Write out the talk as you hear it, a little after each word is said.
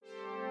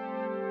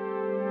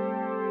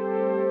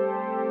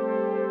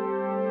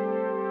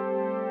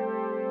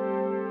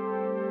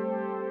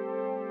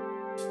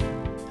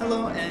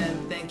Hello,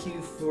 and thank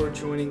you for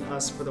joining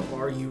us for the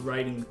Are You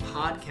Writing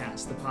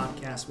podcast, the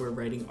podcast where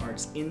writing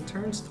arts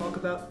interns talk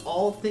about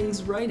all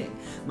things writing.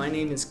 My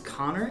name is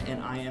Connor,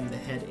 and I am the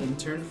head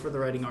intern for the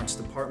Writing Arts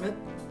department.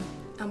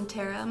 I'm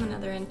Tara, I'm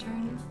another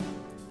intern.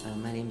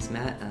 My name's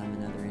Matt, I'm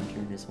another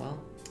intern as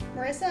well.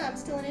 Marissa, I'm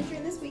still an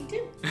intern this week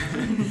too.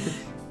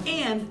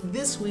 And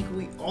this week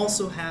we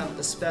also have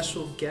a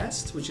special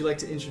guest. Would you like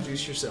to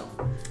introduce yourself?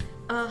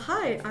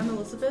 Hi, I'm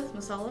Elizabeth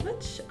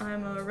Masalovich.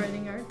 I'm a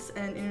Writing Arts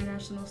and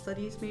International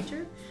Studies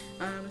major.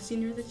 I'm a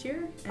senior this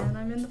year, and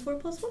I'm in the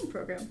 4+1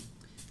 program.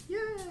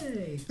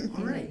 Yay!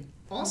 All right,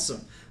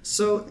 awesome.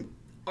 So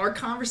our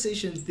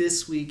conversation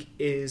this week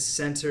is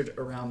centered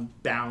around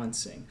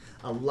balancing.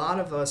 A lot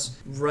of us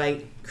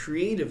write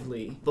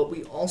creatively, but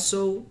we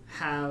also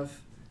have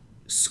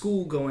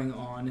school going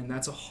on, and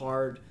that's a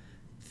hard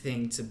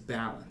thing to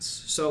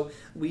balance. So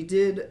we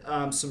did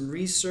some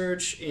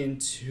research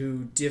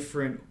into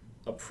different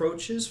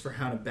approaches for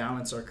how to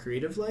balance our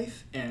creative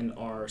life and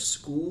our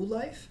school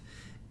life,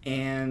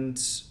 and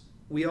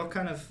we all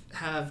kind of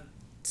have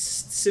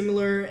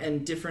similar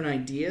and different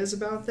ideas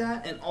about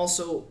that, and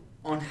also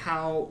on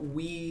how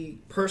we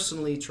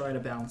personally try to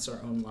balance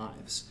our own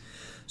lives.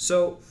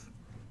 So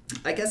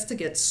I guess to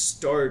get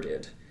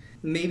started,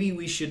 maybe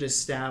we should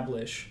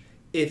establish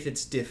if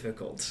it's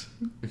difficult.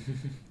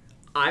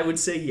 I would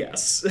say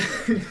yes.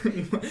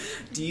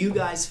 Do you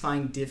guys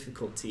find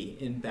difficulty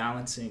in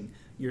balancing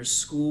your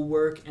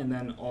schoolwork and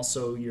then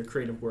also your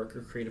creative work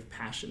or creative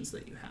passions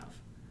that you have?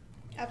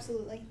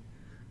 Absolutely.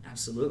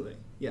 Absolutely,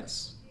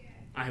 yes.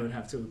 I would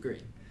have to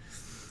agree.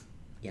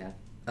 Yeah.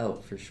 Oh,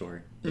 for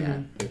sure.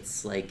 Yeah.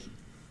 It's like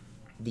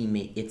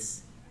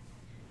it's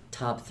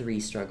top 3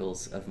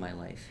 struggles of my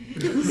life.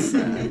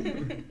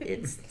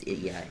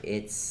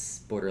 It's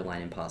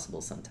borderline impossible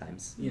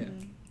sometimes. Yeah.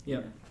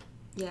 Yeah.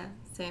 Yeah,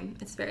 same.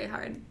 It's very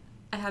hard.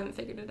 I haven't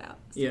figured it out.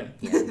 So. Yeah.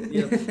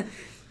 Yeah.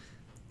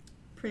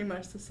 Pretty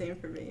much the same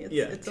for me.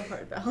 It's a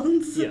hard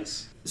balance.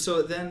 Yes.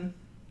 So then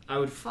I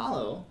would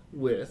follow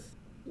with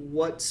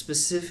what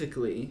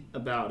specifically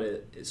about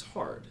it is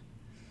hard.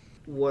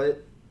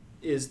 What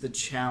is the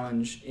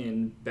challenge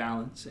in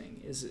balancing?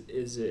 Is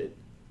it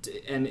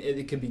and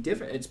it can be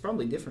different. It's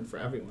probably different for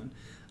everyone.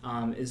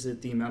 Is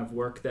it the amount of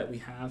work that we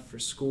have for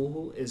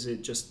school? Is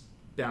it just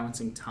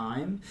balancing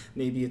time?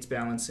 Maybe it's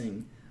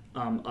balancing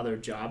other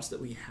jobs that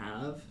we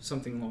have,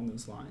 something along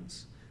those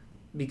lines.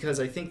 Because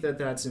I think that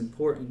that's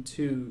important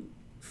too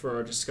for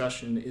our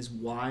discussion, is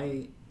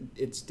why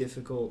it's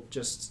difficult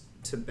just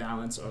to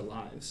balance our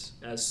lives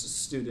as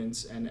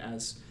students and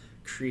as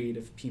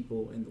creative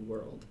people in the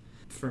world.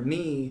 For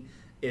me,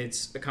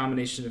 it's a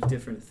combination of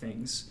different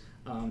things.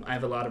 I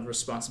have a lot of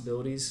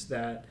responsibilities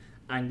that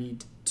I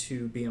need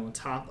to be on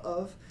top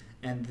of,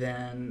 and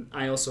then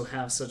I also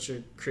have such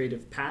a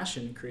creative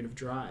passion, creative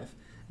drive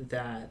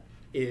that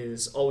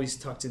is always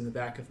tucked in the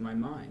back of my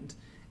mind.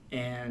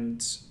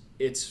 And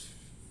it's,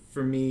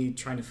 for me,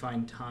 trying to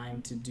find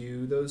time to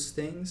do those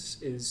things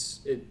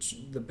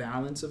the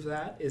balance of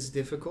that is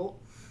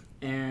difficult,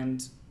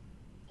 and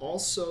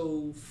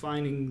also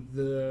finding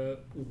the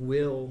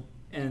will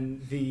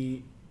and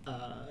the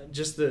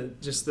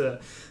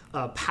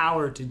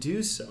power to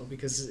do so,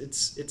 because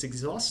it's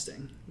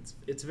exhausting.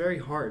 It's very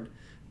hard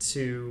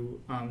to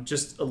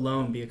just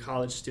alone be a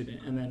college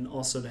student, and then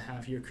also to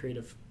have your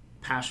creative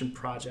passion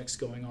projects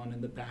going on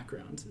in the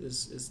background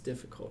is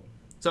difficult.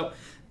 So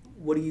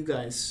what do you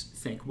guys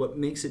think? What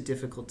makes it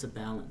difficult to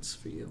balance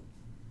for you?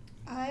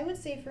 I would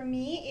say for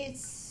me,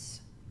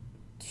 it's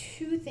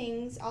 2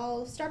 things.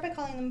 I'll start by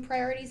calling them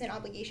priorities and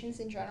obligations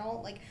in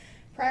general. Like,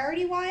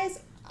 priority-wise,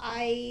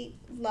 I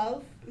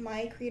love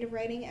my creative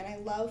writing and I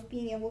love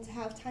being able to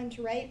have time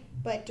to write,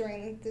 but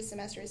during the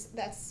semesters,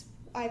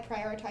 I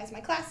prioritize my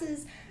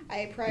classes,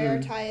 I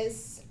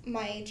prioritize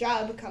my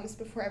job comes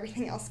before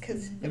everything else,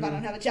 because if I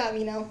don't have a job,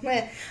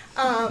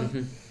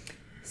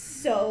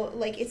 so,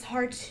 like, it's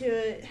hard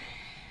to,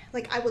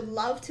 like, I would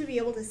love to be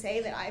able to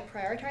say that I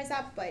prioritize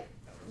that, but,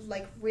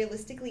 like,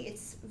 realistically,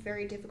 it's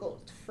very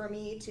difficult for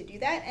me to do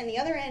that. And the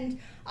other end,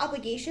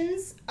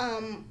 obligations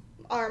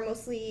are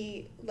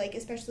mostly, like,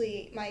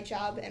 especially my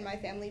job and my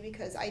family,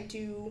 because I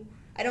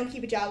don't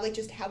keep a job, like,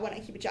 just to have one. I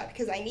keep a job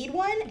because I need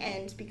one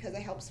and because I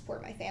help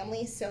support my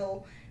family.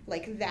 So,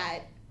 like,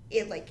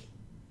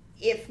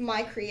 if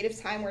my creative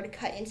time were to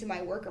cut into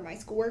my work or my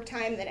schoolwork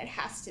time, then it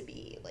has to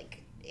be, like,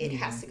 it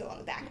has to go on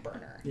the back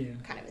burner,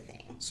 kind of a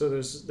thing. So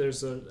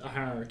there's a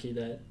hierarchy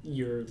that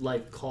your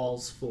life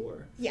calls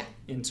for,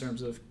 in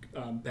terms of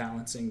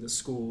balancing the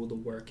school, the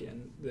work,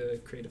 and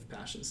the creative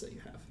passions that you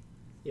have.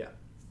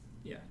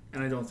 Yeah,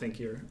 and I don't think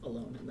you're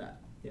alone in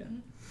that. Yeah.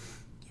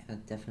 Yeah,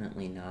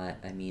 definitely not.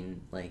 I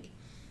mean, like,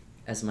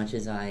 as much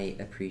as I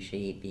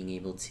appreciate being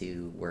able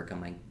to work on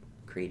my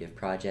creative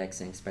projects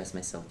and express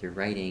myself through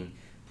writing,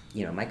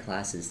 my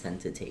classes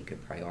tend to take a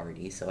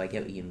priority. So I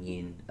get what you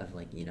mean of,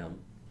 like,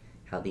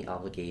 how the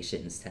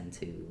obligations tend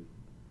to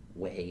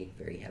weigh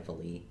very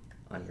heavily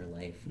on your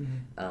life.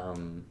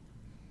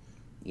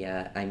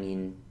 Yeah, I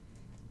mean,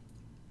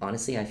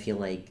 honestly, I feel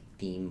like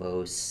the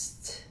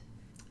most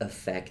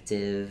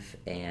effective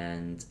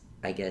and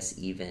I guess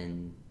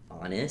even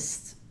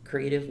honest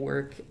creative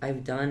work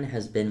I've done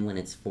has been when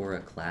it's for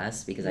a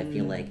class, because I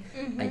feel like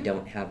I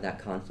don't have that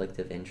conflict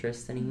of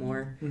interest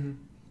anymore.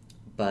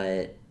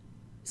 But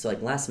so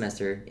like last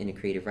semester in a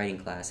creative writing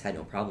class, had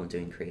no problem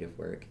doing creative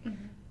work.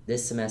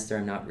 This semester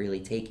I'm not really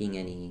taking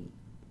any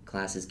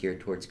classes geared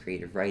towards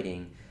creative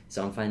writing,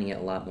 so I'm finding it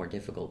a lot more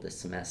difficult this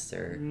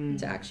semester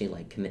to actually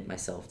like commit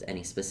myself to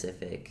any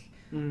specific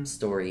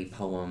story,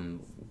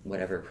 poem,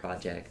 whatever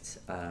project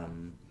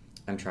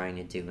I'm trying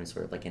to do in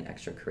sort of like an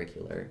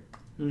extracurricular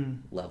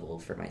level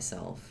for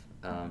myself.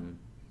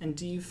 And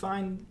do you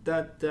find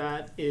that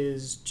that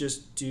is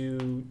just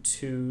due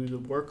to the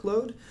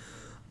workload,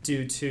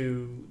 due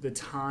to the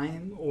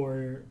time,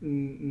 or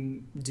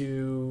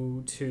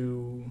due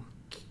to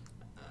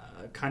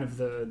kind of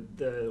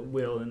the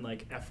will and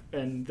like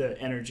and the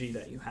energy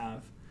that you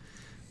have?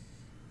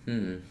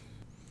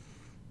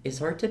 It's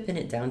hard to pin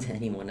it down to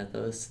any one of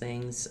those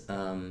things.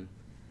 Or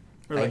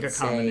like a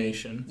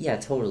combination. Yeah,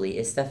 totally.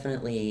 It's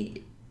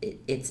definitely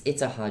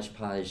it's a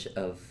hodgepodge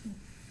of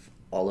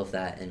all of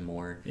that and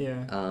more.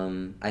 Yeah.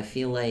 I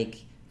feel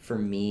like for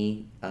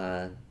me,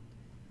 the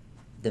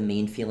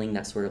main feeling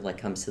that sort of like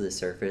comes to the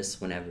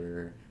surface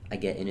whenever I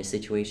get in a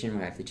situation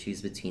where I have to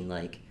choose between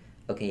like,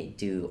 okay,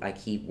 do I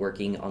keep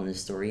working on the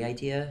story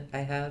idea I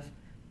have,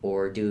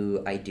 or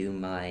do I do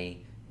my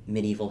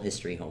medieval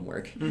history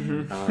homework?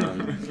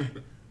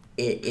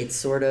 It's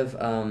sort of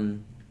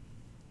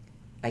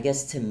I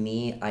guess to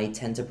me, I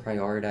tend to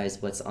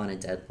prioritize what's on a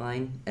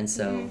deadline, and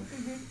so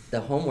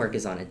the homework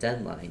is on a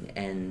deadline,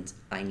 and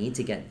I need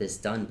to get this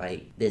done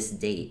by this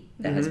date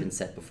that has been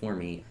set before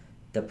me.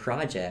 The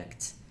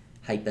project,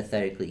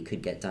 hypothetically,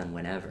 could get done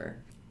whenever,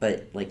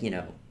 but, like, you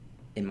know,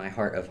 in my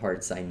heart of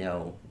hearts, I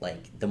know,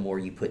 like, the more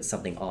you put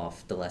something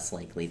off, the less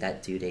likely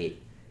that due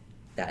date,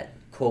 that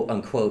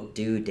quote-unquote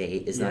due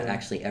date is not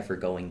actually ever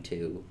going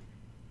to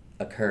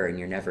occur, and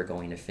you're never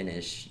going to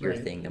finish your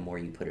thing the more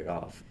you put it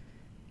off.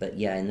 But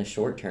yeah, in the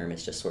short term,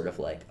 it's just sort of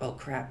like, oh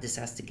crap, this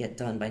has to get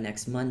done by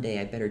next Monday.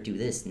 I better do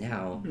this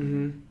now.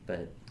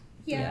 But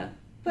yeah.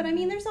 But I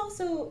mean, there's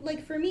also,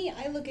 like, for me,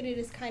 I look at it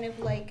as kind of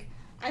like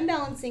I'm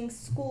balancing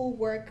school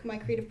work, my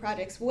creative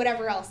projects,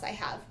 whatever else I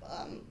have,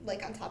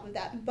 like on top of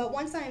that. But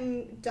once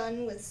I'm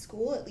done with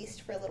school, at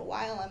least for a little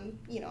while, I'm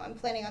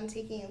planning on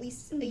taking at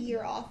least a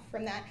year off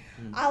from that.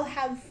 I'll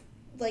have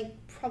like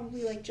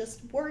probably like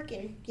just work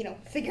and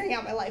figuring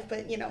out my life,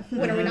 but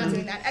when are we not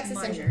doing that?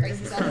 Existential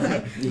crisis all the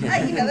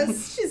way.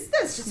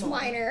 That's just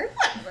minor,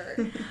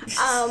 whatever.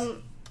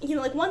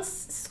 Like once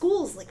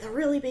school's like a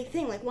really big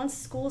thing, like once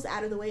school's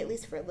out of the way, at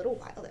least for a little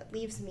while, that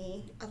leaves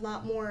me a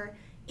lot more.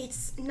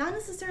 It's not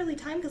necessarily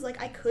time, because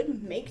like I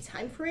could make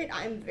time for it.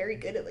 I'm very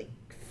good at like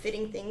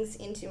fitting things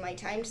into my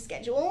timed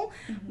schedule,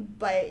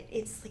 but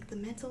it's like the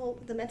mental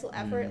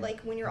effort. Like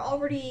when you're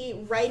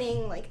already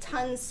writing like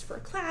tons for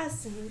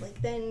class, and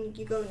like then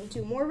you go and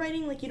do more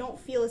writing, like you don't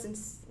feel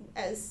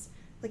as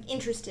like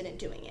interested in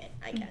doing it,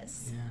 I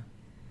guess. Yeah.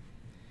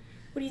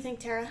 What do you think,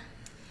 Tara?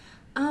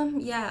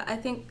 Yeah, I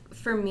think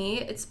for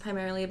me, it's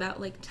primarily about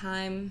like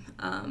time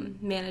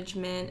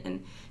management,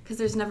 and because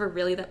there's never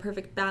really that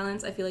perfect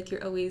balance. I feel like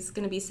you're always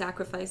going to be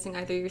sacrificing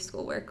either your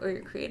schoolwork or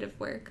your creative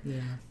work.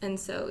 Yeah. And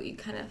so you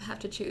kind of have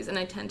to choose, and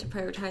I tend to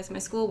prioritize my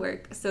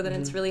schoolwork, so that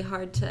it's really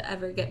hard to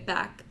ever get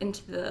back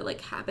into the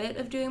like habit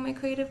of doing my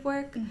creative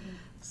work.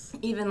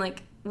 Even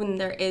like when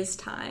there is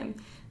time,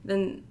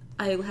 then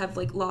I have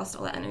like lost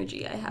all the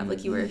energy I have,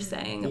 like you were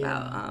saying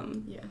about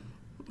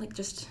like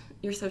just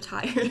you're so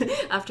tired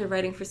after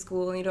writing for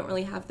school, and you don't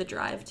really have the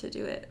drive to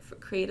do it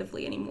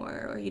creatively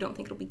anymore, or you don't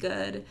think it'll be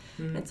good.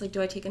 And it's like,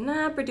 do I take a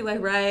nap or do I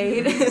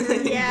write?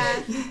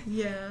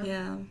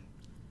 Yeah.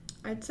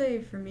 I'd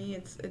say for me,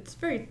 it's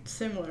very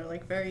similar.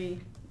 Like very,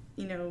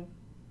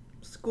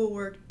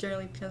 schoolwork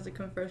generally tends to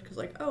come first, because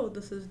like, oh,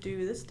 this is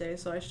due this day,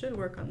 so I should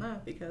work on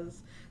that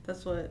because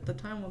that's what the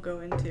time will go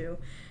into.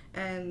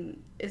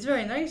 And it's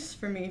very nice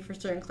for me for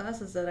certain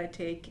classes that I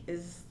take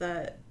is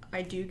that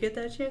I do get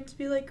that chance to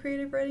be like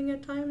creative writing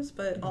at times,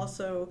 but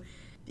also,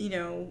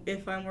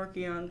 if I'm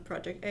working on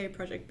project A,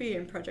 project B,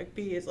 and project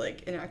B is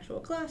like an actual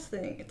class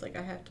thing, it's like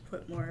I have to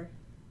put more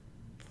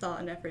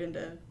thought and effort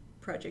into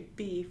project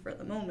B for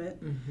the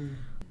moment.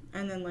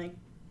 And then like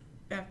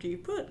after you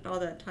put all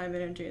that time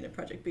and energy into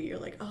project B, you're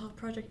like, oh,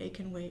 project A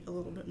can wait a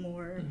little bit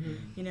more.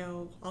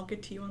 I'll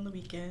get to you on the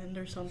weekend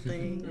or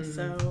something.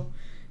 So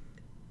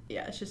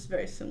yeah, it's just a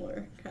very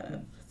similar kind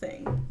of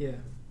thing. Yeah.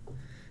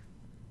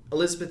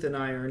 Elizabeth and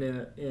I are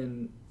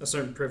in a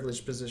certain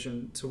privileged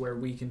position to where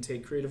we can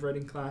take creative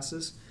writing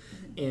classes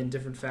in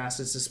different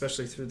facets,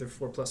 especially through the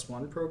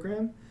 4+1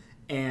 program.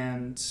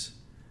 And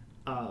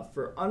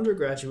for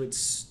undergraduate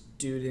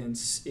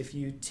students, if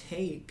you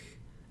take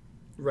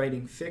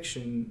writing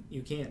fiction,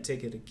 you can't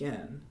take it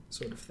again,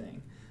 sort of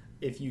thing.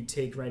 If you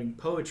take writing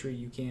poetry,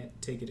 you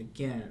can't take it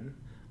again.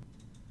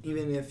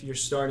 Even if you're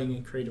starting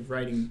in creative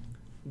writing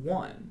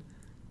 1,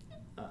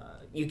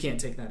 you can't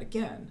take that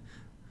again.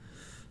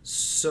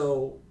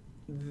 So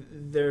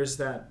there's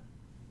that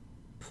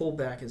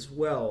pullback as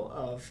well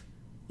of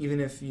even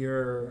if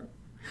you're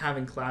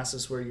having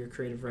classes where your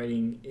creative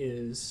writing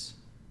is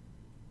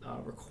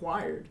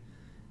required,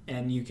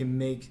 and you can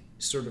make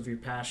sort of your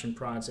passion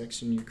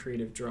projects and your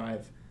creative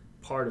drive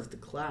part of the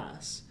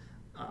class,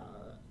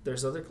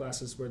 there's other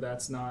classes where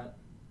that's not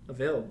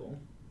available.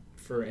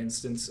 For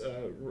instance,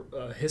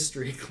 a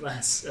history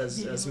class,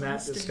 as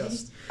Matt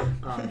discussed.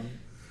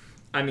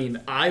 I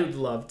mean, I would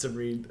love to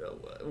read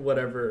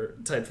whatever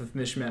type of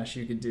mishmash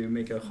you could do,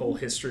 make a whole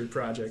history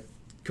project,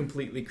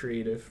 completely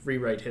creative,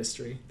 rewrite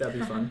history. That'd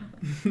be fun.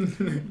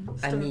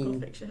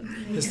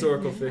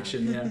 Historical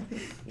fiction, yeah.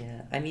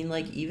 Yeah, I mean,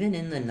 like, even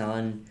in the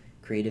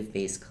non-creative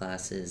based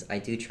classes, I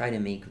do try to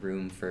make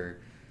room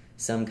for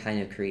some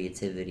kind of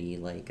creativity.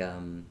 Like,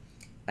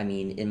 I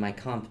mean, in my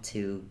Comp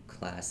 2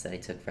 class that I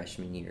took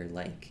freshman year,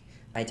 like,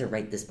 I had to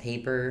write this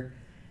paper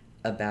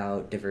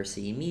about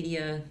diversity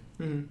media.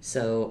 Mm-hmm.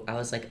 So I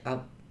was like,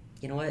 oh,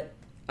 you know what?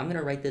 I'm going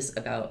to write this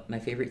about my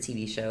favorite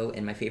TV show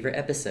and my favorite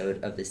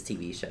episode of this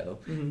TV show,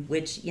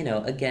 which, you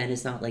know, again,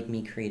 is not like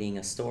me creating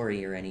a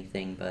story or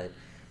anything, but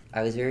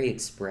I was very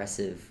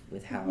expressive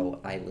with how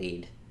I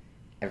laid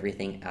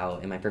everything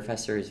out, and my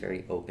professor is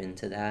very open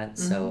to that.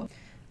 So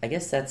I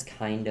guess that's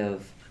kind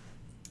of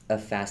a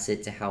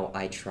facet to how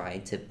I try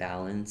to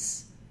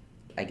balance,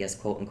 I guess,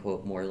 quote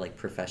unquote, more like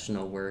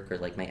professional work or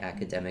like my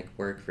academic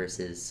work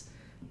versus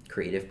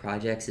creative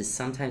projects, is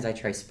sometimes I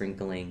try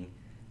sprinkling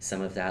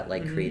some of that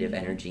like creative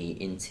energy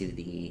into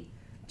the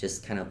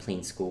just kind of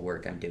plain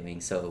schoolwork I'm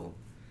doing, so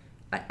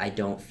I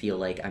don't feel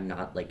like I'm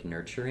not like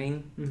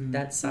nurturing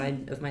that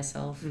side of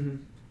myself.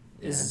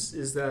 Yeah.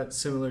 Is that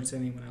similar to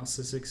anyone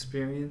else's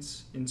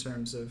experience in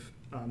terms of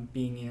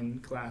being in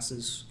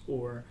classes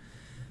or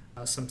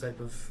some type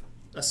of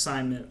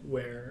assignment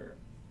where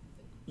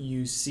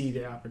you see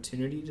the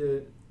opportunity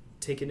to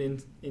take it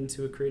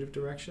into a creative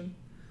direction?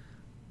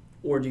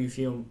 Or do you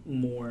feel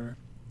more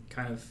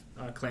kind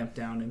of clamped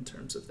down in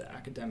terms of the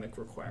academic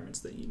requirements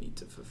that you need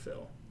to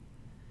fulfill?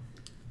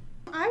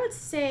 I would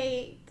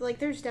say, like,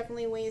 there's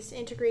definitely ways to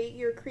integrate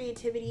your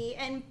creativity,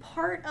 and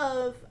part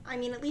of, I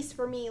mean, at least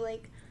for me,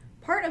 like,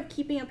 part of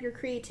keeping up your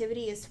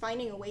creativity is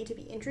finding a way to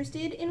be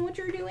interested in what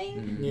you're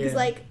doing. Because,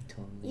 like,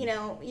 you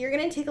know, you're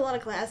going to take a lot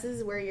of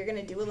classes where you're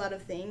going to do a lot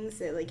of things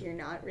that, like, you're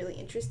not really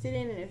interested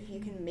in, and if you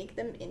can make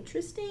them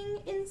interesting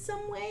in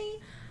some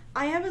way,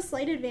 I have a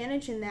slight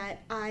advantage in that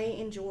I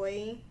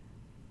enjoy,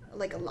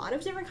 like, a lot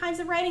of different kinds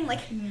of writing.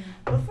 Like,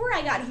 before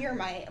I got here,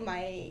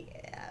 my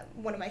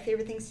one of my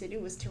favorite things to do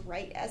was to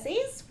write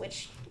essays,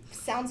 which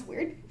sounds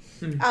weird,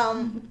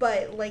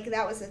 but like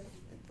that was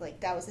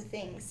a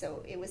thing.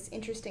 So it was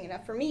interesting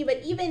enough for me.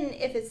 But even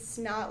if it's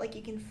not, like,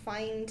 you can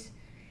find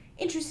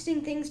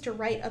interesting things to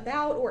write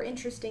about or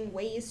interesting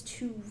ways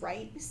to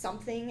write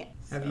something.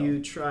 Have you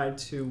tried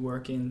to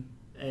work in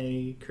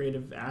a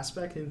creative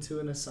aspect into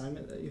an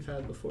assignment that you've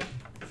had before?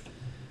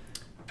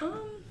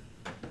 Well,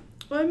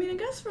 I mean, I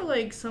guess for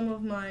like some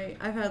of my,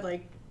 I've had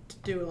like to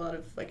do a lot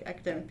of like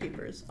academic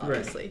papers.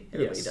 Obviously,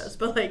 everybody does.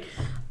 But like,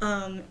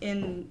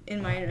 in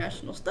my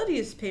international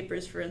studies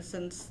papers, for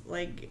instance,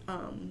 like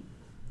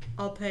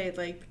I'll pay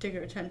like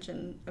particular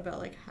attention about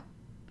like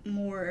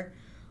more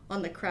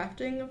on the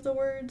crafting of the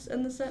words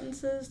and the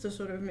sentences to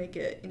sort of make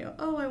it, you know,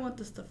 oh, I want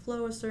this to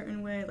flow a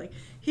certain way. Like,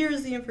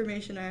 here's the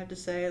information I have to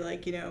say.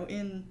 Like, you know,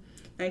 in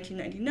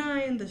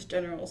 1999, this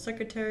General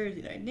Secretary of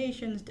the United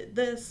Nations did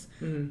this,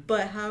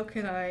 but how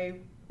can I,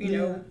 you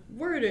know,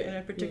 word it in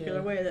a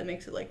particular way that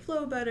makes it like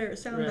flow better,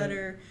 sound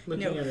better,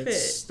 looking you know, at fit. It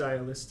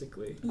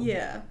stylistically.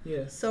 Yeah.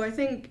 Yeah. So I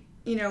think,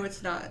 you know,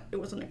 it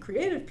wasn't a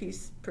creative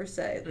piece per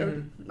se,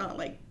 or not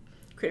like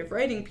creative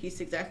writing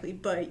piece exactly,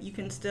 but you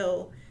can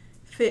still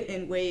fit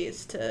in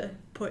ways to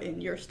put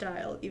in your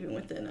style even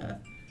within a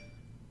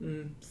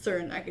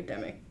certain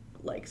academic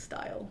like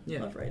style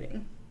of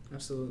writing.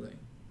 Absolutely.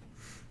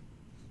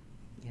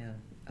 Yeah,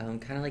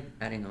 kind of like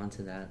adding on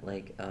to that,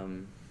 like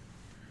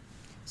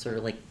sort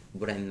of like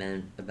what I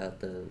meant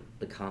about the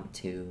Comp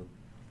 2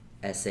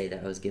 essay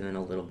that I was given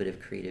a little bit of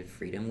creative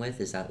freedom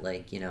with is that,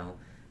 like, you know,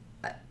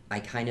 I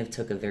kind of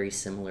took a very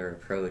similar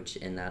approach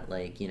in that,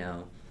 like, you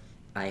know,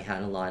 I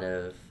had a lot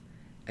of,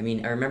 I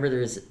mean, I remember there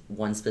was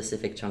one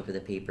specific chunk of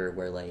the paper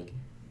where, like,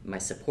 my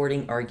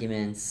supporting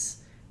arguments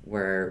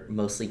were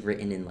mostly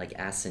written in, like,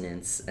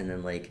 assonance, and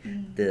then, like,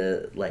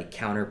 the, like,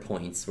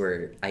 counterpoints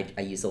were,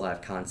 I used a lot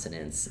of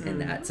consonants in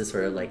that to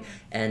sort of, like,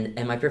 and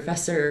my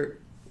professor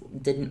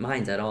didn't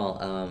mind at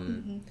all.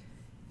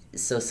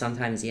 So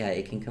sometimes, yeah,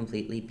 it can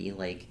completely be,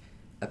 like,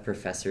 a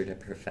professor to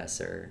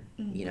professor,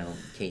 you know,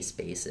 case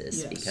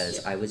basis,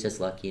 because I was just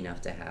lucky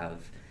enough to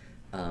have,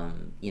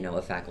 you know,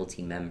 a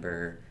faculty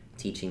member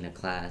teaching the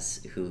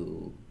class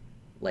who,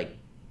 like,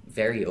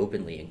 very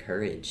openly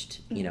encouraged,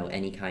 you know,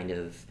 any kind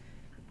of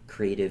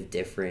creative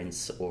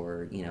difference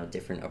or, you know,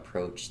 different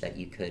approach that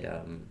you could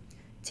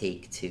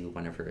take to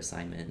one of her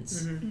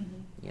assignments.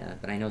 Yeah,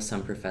 but I know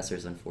some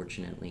professors,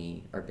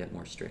 unfortunately, are a bit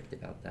more strict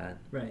about that.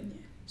 Right.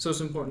 So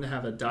it's important to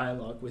have a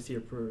dialogue with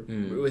your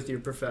with your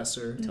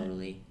professor.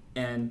 Totally.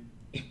 And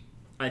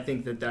I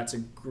think that that's a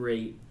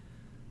great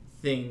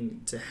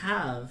thing to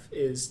have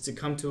is to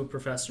come to a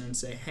professor and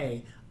say,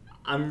 hey,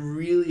 I'm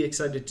really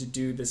excited to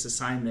do this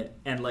assignment,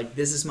 and like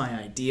this is my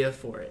idea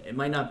for it. It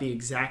might not be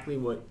exactly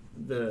what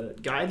the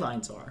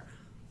guidelines are,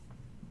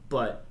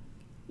 but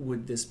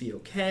would this be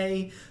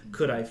okay?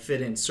 Could I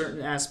fit in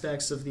certain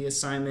aspects of the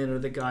assignment or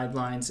the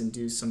guidelines and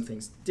do some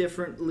things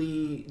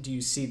differently? Do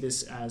you see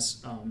this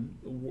as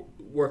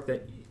work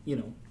that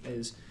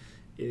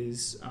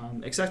is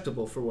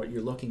acceptable for what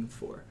you're looking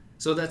for?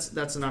 So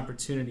that's an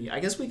opportunity. I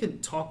guess we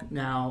could talk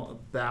now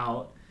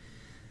about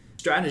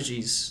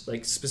strategies,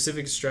 like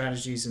specific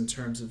strategies in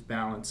terms of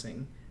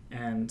balancing,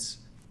 and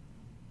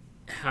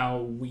how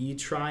we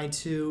try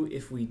to,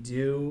 if we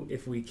do,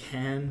 if we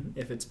can,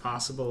 if it's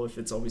possible, if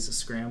it's always a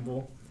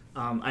scramble.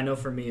 I know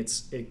for me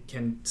it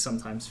can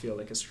sometimes feel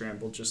like a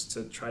scramble just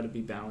to try to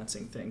be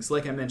balancing things.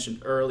 Like I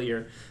mentioned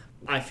earlier,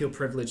 I feel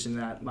privileged in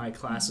that my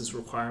classes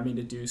require me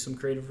to do some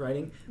creative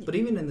writing, but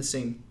even in the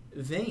same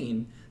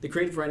vein, the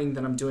creative writing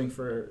that I'm doing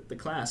for the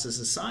class is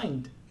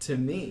assigned to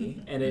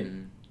me, and it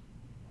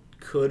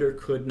could or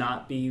could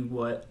not be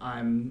what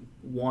I'm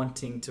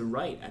wanting to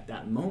write at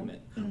that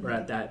moment or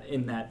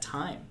in that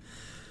time.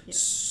 Yeah.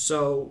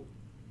 So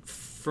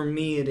for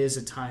me, it is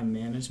a time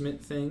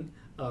management thing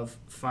of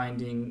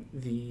finding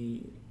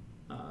the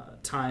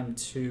time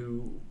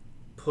to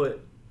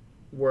put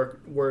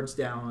words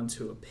down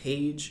onto a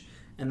page,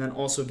 and then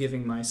also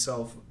giving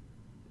myself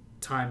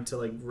time to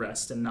like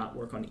rest and not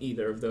work on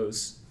either of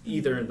those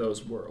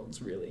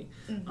worlds really.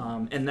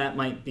 And that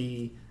might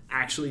be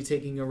actually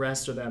taking a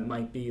rest, or that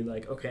might be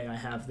like, okay, I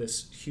have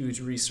this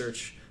huge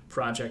research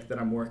project that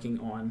I'm working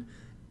on,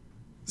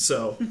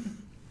 so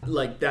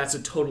like that's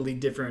a totally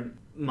different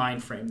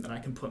mind frame that I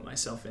can put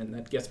myself in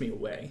that gets me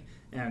away.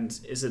 And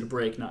is it a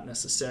break? Not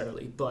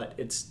necessarily, but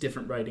it's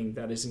different writing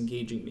that is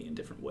engaging me in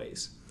different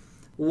ways.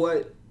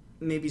 What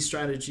maybe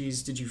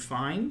strategies did you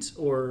find,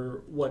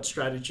 or what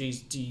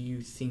strategies do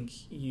you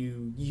think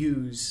you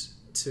use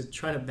to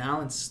try to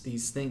balance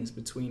these things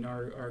between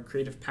our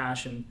creative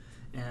passion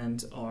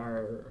and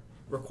our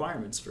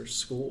requirements for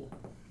school?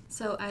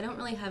 So I don't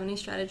really have any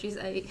strategies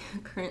I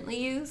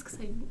currently use because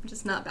I'm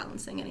just not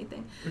balancing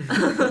anything.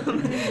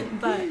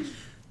 But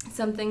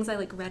some things I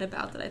like read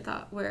about that I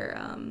thought were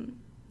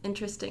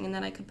interesting and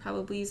that I could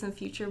probably use in the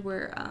future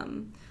were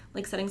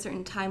like setting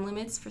certain time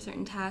limits for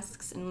certain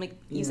tasks, and like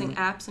using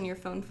apps on your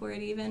phone for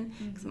it even,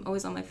 because I'm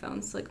always on my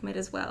phone, so like might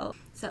as well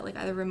set like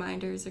either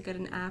reminders or get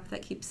an app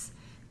that keeps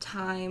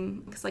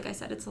time, because like I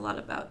said, it's a lot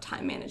about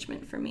time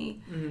management for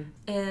me.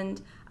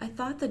 And I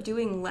thought the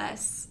doing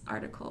less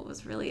article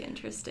was really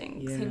interesting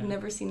because I've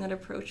never seen that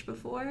approach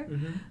before,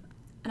 and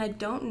I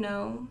don't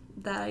know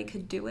that I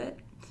could do it,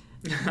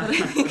 but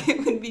I think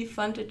it would be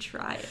fun to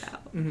try it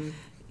out.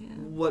 Yeah.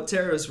 What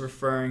Tara is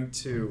referring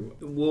to,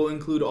 we'll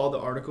include all the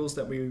articles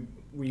that we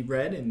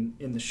read in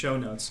the show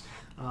notes.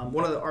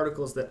 One of the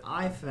articles that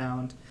I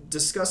found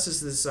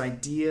discusses this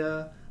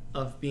idea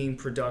of being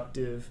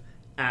productive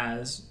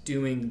as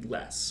doing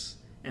less,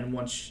 and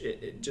once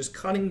just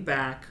cutting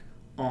back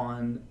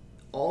on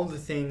all the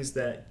things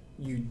that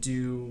you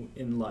do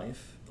in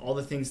life, all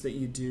the things that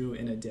you do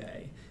in a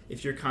day.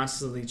 If you're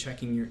constantly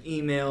checking your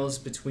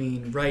emails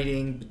between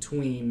writing,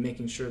 between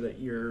making sure that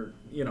you're,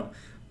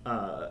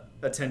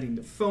 attending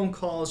to phone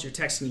calls, you're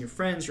texting your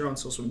friends, you're on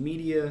social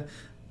media,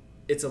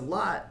 it's a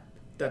lot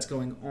that's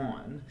going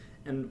on.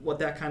 And what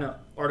that kind of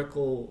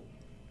article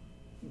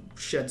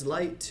sheds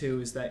light to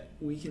is that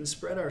we can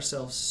spread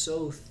ourselves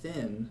so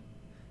thin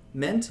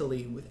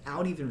mentally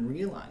without even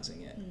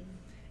realizing it.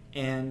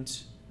 And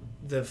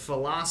the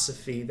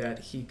philosophy that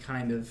he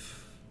kind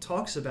of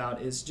talks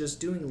about is just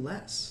doing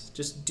less.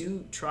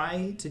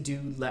 Try to do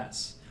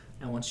less.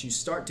 And once you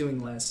start doing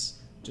less,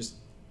 just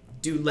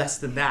do less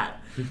than that.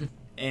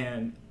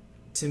 And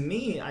to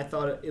me, I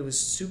thought it was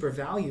super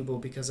valuable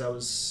because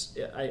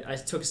I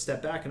took a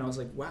step back and I was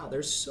like, wow,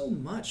 there's so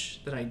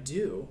much that I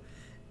do.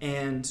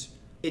 And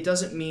it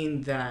doesn't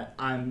mean that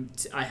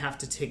I have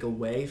to take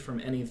away from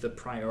any of the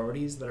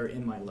priorities that are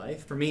in my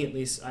life. For me, at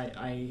least,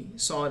 I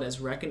saw it as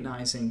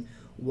recognizing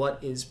what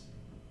is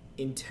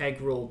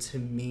integral to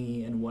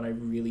me and what I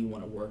really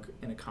want to work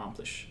and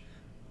accomplish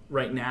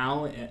right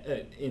now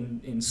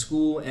in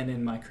school and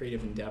in my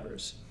creative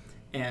endeavors.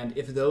 And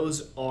if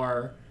those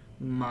are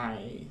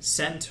my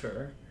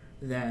center,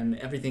 then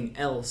everything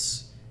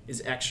else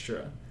is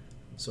extra.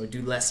 So I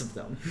do less of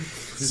them,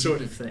 sort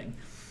of thing.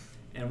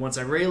 And once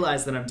I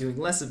realize that I'm doing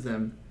less of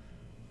them,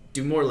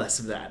 do more less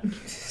of that,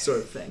 sort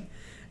of thing.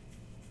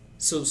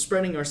 So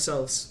spreading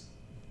ourselves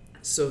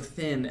so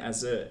thin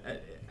as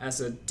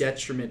a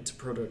detriment to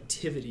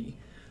productivity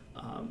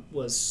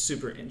was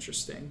super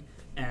interesting.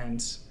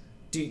 And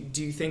do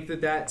you think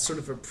that sort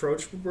of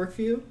approach would work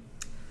for you?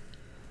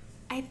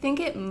 I think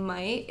it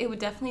might. It would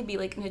definitely be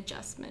like an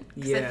adjustment,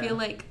 because I feel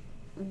like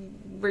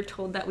we're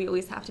told that we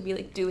always have to be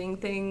like doing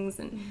things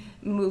and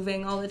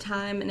moving all the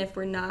time, and if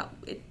we're not,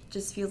 it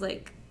just feels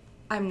like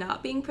I'm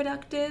not being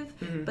productive.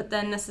 But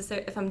then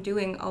if I'm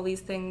doing all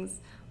these things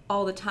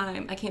all the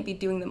time. I can't be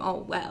doing them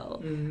all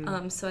well.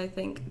 Mm-hmm. So I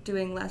think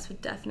doing less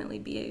would definitely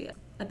be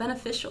a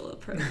beneficial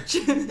approach.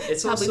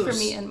 It's probably also for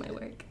me and my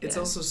work. It's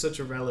also such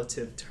a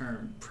relative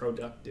term,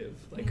 productive.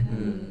 Like,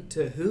 Yeah.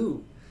 to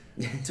who?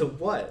 To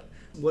what?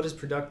 What is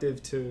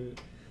productive to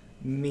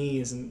me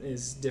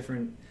is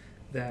different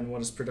than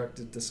what is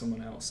productive to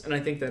someone else. And I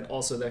think that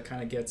also that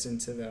kind of gets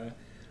into the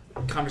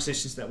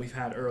conversations that we've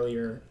had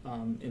earlier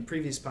in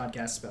previous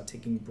podcasts about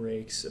taking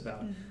breaks,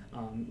 about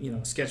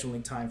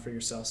scheduling time for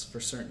yourselves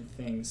for certain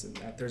things, and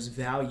that there's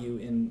value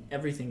in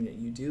everything that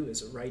you do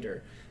as a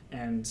writer,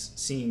 and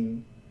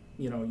seeing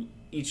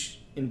each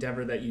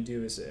endeavor that you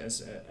do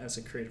as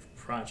a creative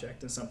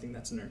project and something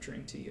that's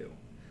nurturing to you.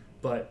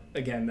 But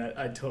again,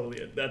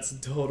 that's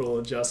a total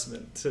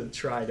adjustment to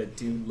try to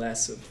do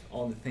less of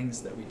all the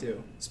things that we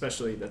do.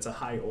 Especially that's a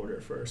high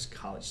order for a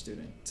college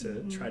student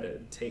to try to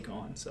take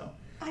on. So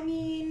I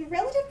mean,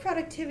 relative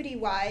productivity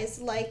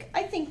wise, like,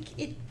 I think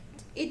it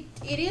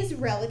is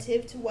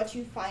relative to what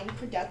you find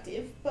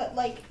productive, but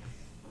like,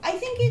 I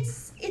think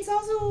it's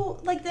also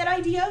like that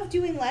idea of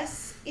doing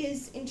less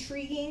is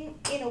intriguing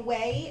in a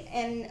way,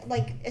 and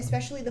like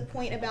especially the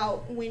point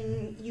about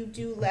when you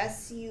do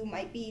less, you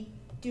might be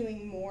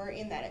doing more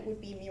in that it would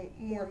be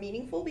more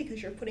meaningful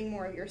because you're putting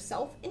more of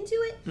yourself into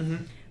it. Mm-hmm.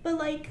 But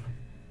like,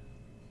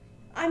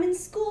 I'm in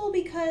school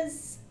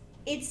because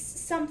it's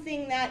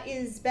something that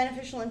is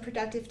beneficial and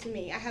productive to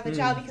me. I have a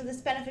job because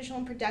it's beneficial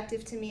and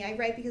productive to me. I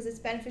write because it's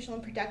beneficial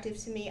and productive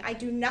to me. I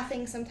do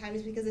nothing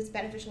sometimes because it's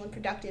beneficial and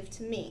productive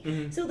to me.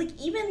 Mm-hmm. So like,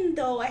 even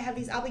though I have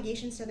these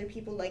obligations to other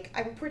people, like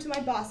I report to my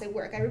boss at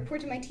work, I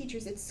report to my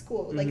teachers at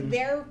school, like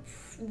their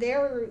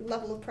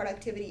level of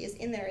productivity is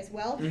in there as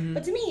well.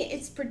 But to me,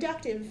 it's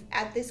productive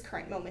at this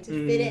current moment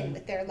to fit in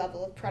with their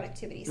level of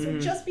productivity. So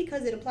just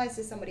because it applies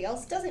to somebody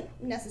else doesn't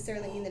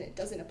necessarily mean that it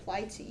doesn't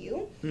apply to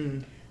you.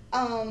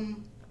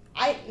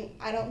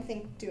 I don't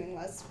think doing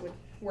less would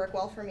work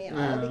well for me at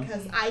all,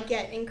 because I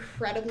get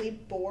incredibly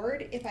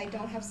bored if I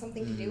don't have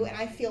something to do, and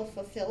I feel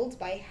fulfilled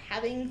by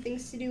having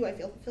things to do. I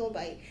feel fulfilled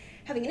by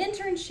having an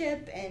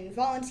internship and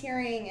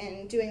volunteering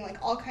and doing like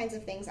all kinds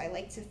of things I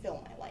like to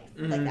fill my life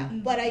like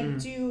that. But I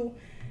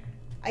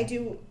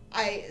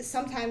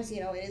sometimes,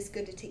 it is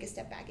good to take a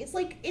step back. It's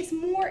like, it's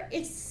more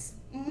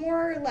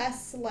or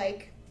less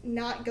like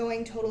not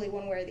going totally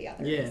one way or the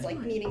other. Yeah. It's like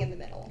meeting in the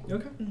middle.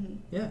 Okay.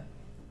 Yeah.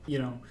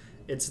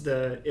 It's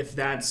if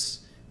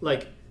that's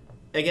like,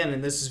 again,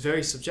 and this is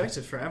very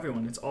subjective for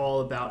everyone, it's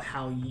all about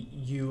how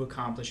you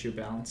accomplish your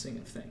balancing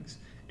of things.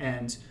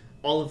 And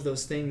all of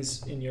those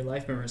things in your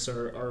life,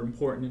 Marissa, are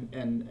important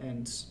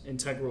and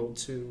integral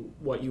to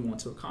what you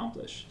want to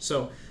accomplish.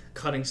 So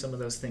cutting some of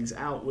those things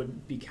out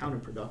would be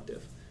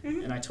counterproductive.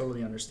 And I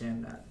totally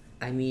understand that.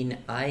 I mean,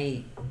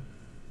 I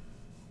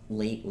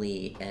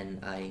lately,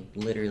 and I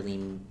literally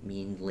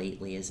mean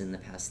lately as in the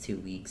past 2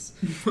 weeks,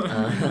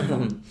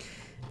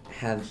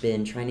 have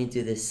been trying to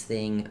do this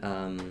thing.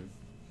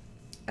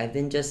 I've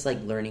been just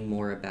like learning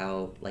more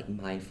about like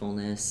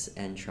mindfulness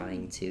and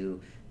trying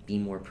to be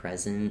more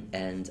present,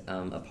 and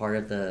a part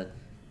of the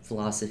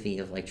philosophy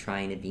of like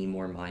trying to be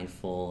more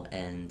mindful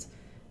and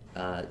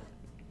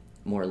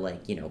more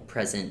like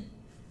present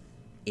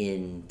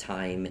in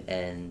time,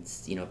 and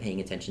paying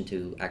attention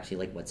to actually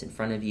like what's in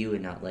front of you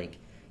and not like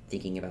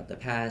thinking about the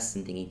past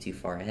and thinking too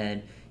far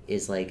ahead,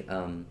 is like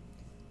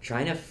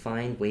trying to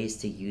find ways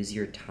to use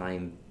your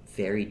time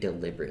very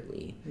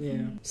deliberately.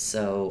 Yeah.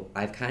 So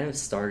I've kind of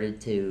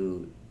started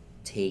to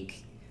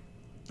take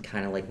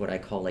kind of like what I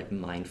call like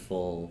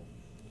mindful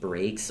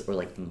breaks, or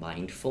like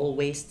mindful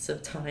wastes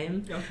of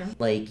time. Okay.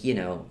 Like,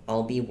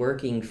 I'll be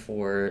working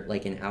for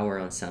like an hour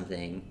on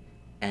something,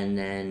 and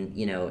then,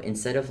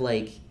 instead of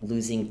like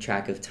losing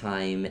track of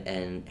time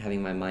and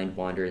having my mind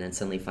wander and then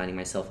suddenly finding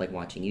myself like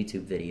watching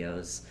YouTube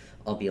videos,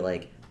 I'll be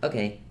like,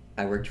 okay,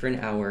 I worked for an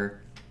hour,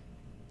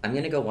 I'm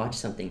gonna go watch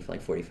something for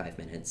like 45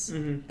 minutes,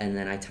 and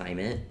then I time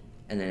it,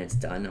 and then it's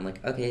done. I'm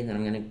like, okay, then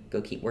I'm gonna go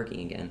keep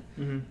working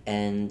again.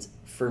 And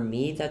for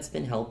me, that's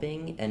been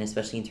helping, and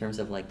especially in terms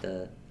of like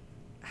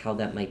how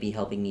that might be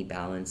helping me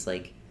balance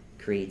like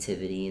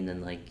creativity and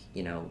then like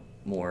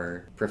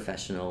more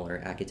professional or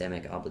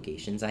academic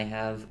obligations I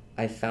have.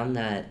 I found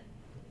that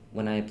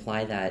when I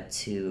apply that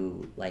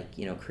to like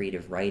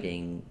creative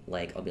writing,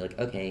 like I'll be like,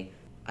 okay,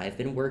 I've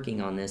been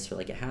working on this for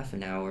like a half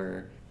an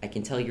hour. I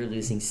can tell you're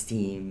losing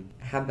steam.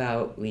 How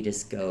about we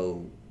just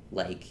go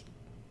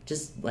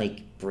just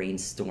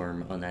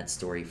brainstorm on that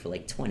story for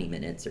like 20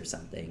 minutes or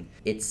something.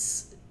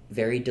 It's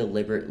very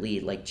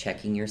deliberately like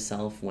checking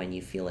yourself when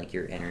you feel like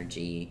your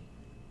energy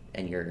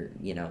and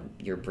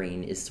your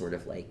brain is sort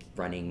of like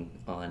running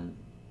on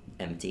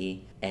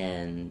empty,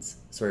 and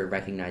sort of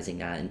recognizing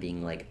that and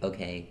being like,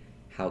 okay,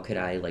 how could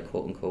I like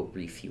quote unquote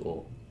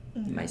refuel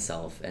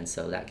myself? And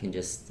so that can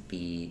just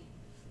be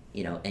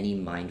any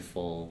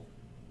mindful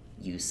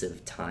use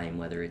of time,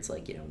 whether it's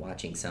like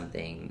watching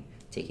something,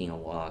 taking a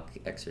walk,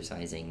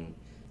 exercising,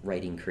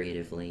 writing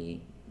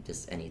creatively,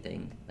 just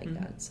anything like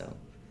that. So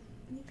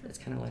that's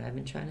kind of what I've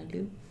been trying to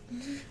do.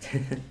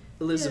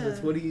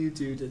 Elizabeth, what do you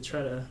do to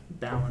try to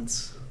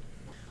balance?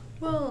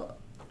 Well,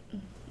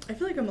 I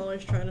feel like I'm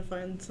always trying to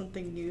find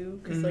something new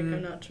because like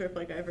I'm not sure if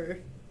like I ever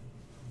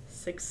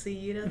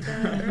succeed at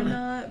that or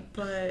not.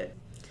 But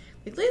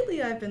like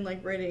lately, I've been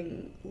like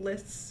writing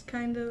lists,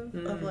 kind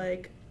of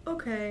like,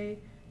 okay,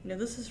 you know,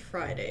 this is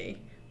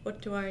Friday. What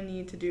do I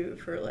need to do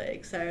for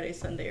like Saturday,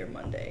 Sunday, or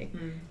Monday?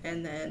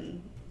 And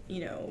then,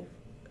 you know,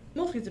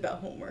 mostly it's about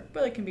homework,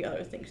 but it can be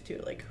other things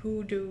too. Like,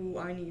 who do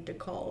I need to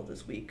call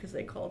this week because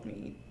they called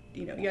me,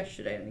 you know,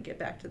 yesterday, and get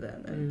back to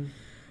them. And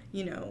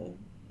you know,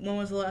 when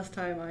was the last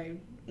time I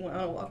went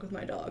on a walk with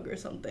my dog or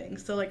something?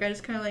 So like I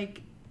just kind of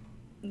like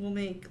will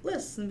make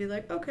lists and be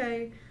like,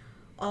 okay,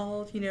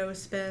 I'll, you know,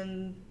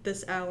 spend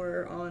this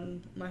hour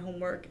on my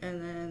homework,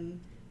 and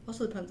then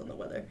also depends on the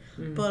weather,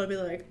 but I'll be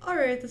like, all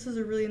right, this is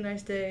a really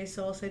nice day,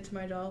 so I'll say to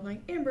my dog,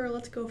 like, Amber,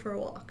 let's go for a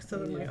walk. So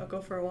then like I'll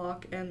go for a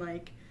walk and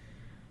like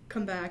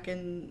come back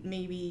and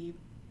maybe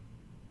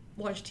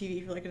watch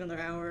TV for like another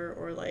hour,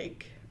 or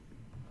like,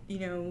 you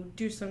know,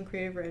 do some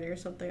creative writing or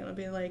something. And I'll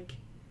be like,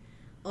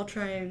 I'll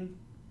try and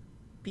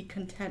be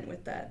content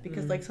with that,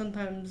 because like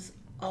sometimes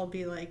I'll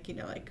be like, you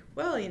know, like,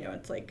 well, you know,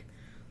 it's like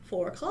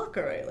 4:00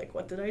 already, like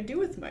what did I do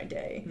with my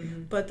day?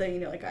 But then,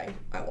 you know, like I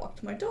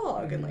walked my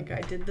dog and like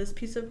I did this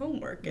piece of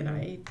homework and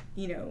I,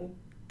 you know,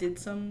 did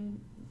some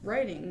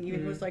writing, even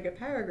if it was like a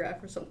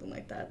paragraph or something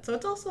like that. So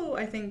it's also,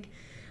 I think,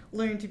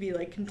 learning to be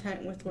like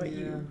content with what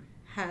you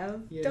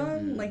have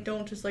done. Like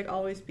don't just like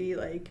always be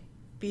like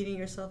beating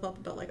yourself up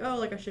about like, oh,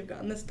 like I should have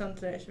gotten this done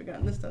today, I should have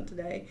gotten this done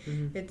today.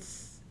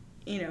 It's,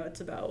 you know,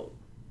 it's about,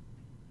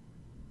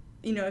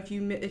 you know, if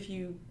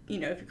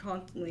you're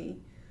constantly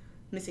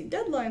missing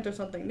deadlines or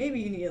something, maybe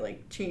you need to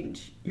like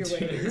change your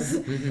ways,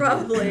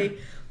 probably,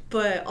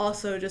 but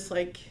also just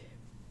like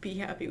be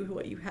happy with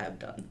what you have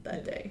done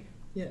that day.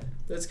 Yeah,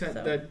 that's kind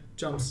of, that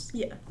jumps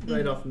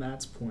right off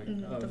Matt's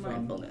point of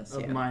mindfulness.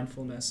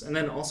 Mindfulness, and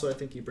then also I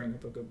think you bring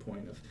up a good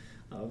point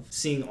of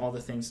seeing all the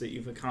things that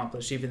you've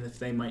accomplished, even if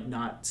they might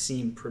not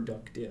seem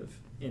productive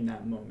in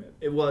that moment.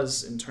 It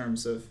was in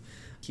terms of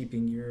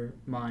keeping your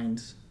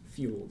mind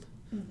fueled,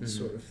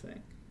 sort of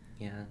thing.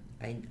 Yeah,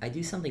 I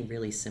do something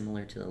really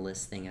similar to the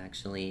list thing,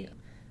 actually.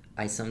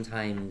 I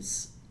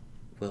sometimes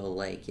will,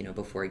 like, you know,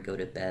 before I go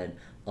to bed,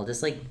 I'll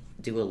just, like,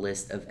 do a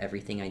list of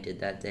everything I did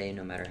that day,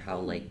 no matter how,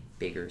 like,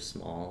 big or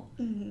small.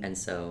 And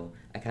so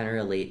I kind of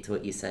relate to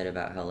what you said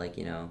about how, like,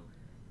 you know,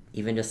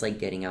 even just, like,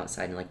 getting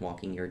outside and, like,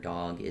 walking your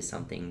dog is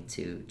something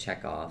to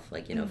check off.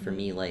 Like, you know, for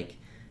me, like,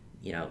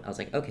 you know, I was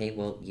like, okay,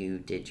 well, you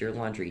did your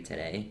laundry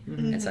today,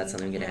 and so that's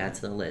something I'm going to add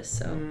to the list.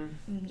 So,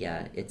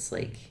 yeah, it's,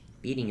 like,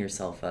 beating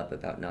yourself up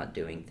about not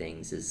doing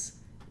things is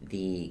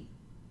the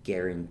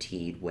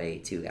guaranteed way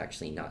to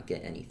actually not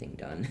get anything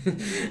done.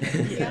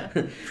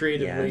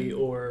 Creatively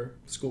or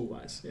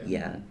school-wise.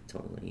 Yeah,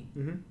 totally.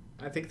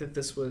 I think that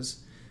this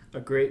was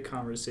a great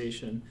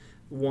conversation,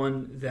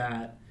 one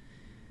that,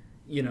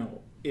 you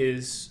know,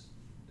 is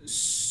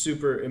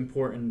super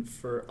important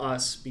for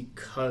us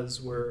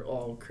because we're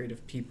all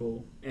creative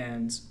people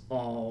and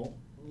all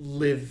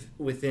live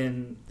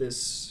within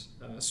this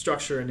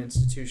structure and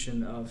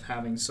institution of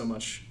having so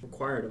much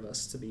required of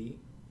us to be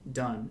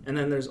done. And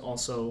then there's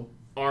also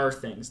our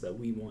things that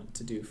we want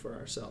to do for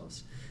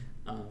ourselves.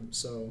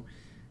 So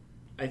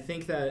I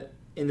think that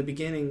in the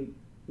beginning,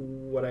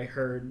 what I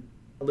heard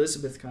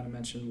Elizabeth kind of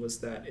mentioned was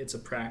that it's a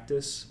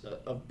practice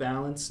of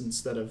balance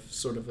instead of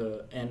sort of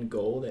an end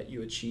goal that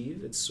you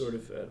achieve. It's sort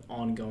of an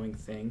ongoing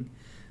thing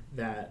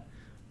that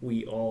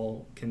we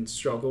all can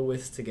struggle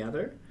with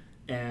together.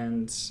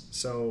 And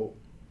so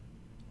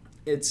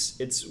it's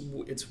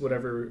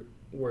whatever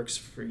works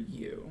for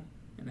you.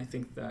 And I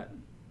think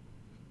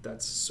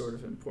that's sort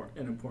of an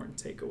important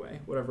takeaway.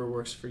 Whatever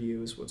works for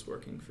you is what's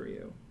working for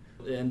you.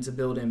 And to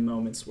build in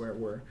moments where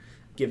we're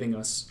giving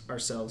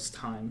ourselves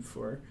time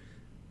for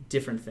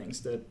different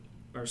things that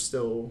are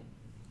still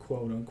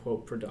quote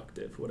unquote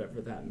productive, whatever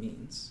that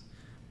means.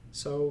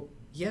 So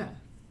yeah,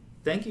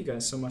 thank you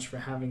guys so much for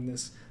having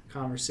this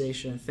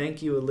conversation.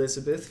 Thank you,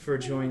 Elizabeth, for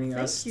joining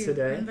us today. Thank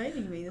you for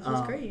inviting me. This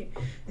was great.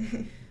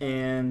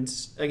 And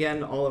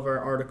again, all of our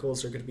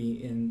articles are going to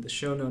be in the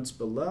show notes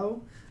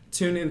below.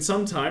 Tune in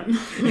sometime.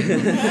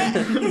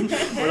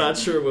 We're not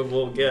sure when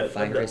we'll get.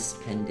 Virus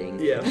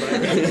pending. Yeah,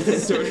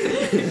 virus.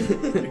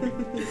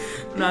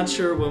 Not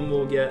sure when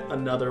we'll get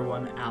another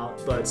one out,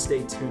 but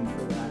stay tuned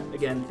for that.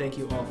 Again, thank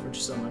you all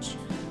so much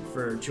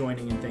for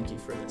joining, and thank you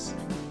for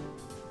listening.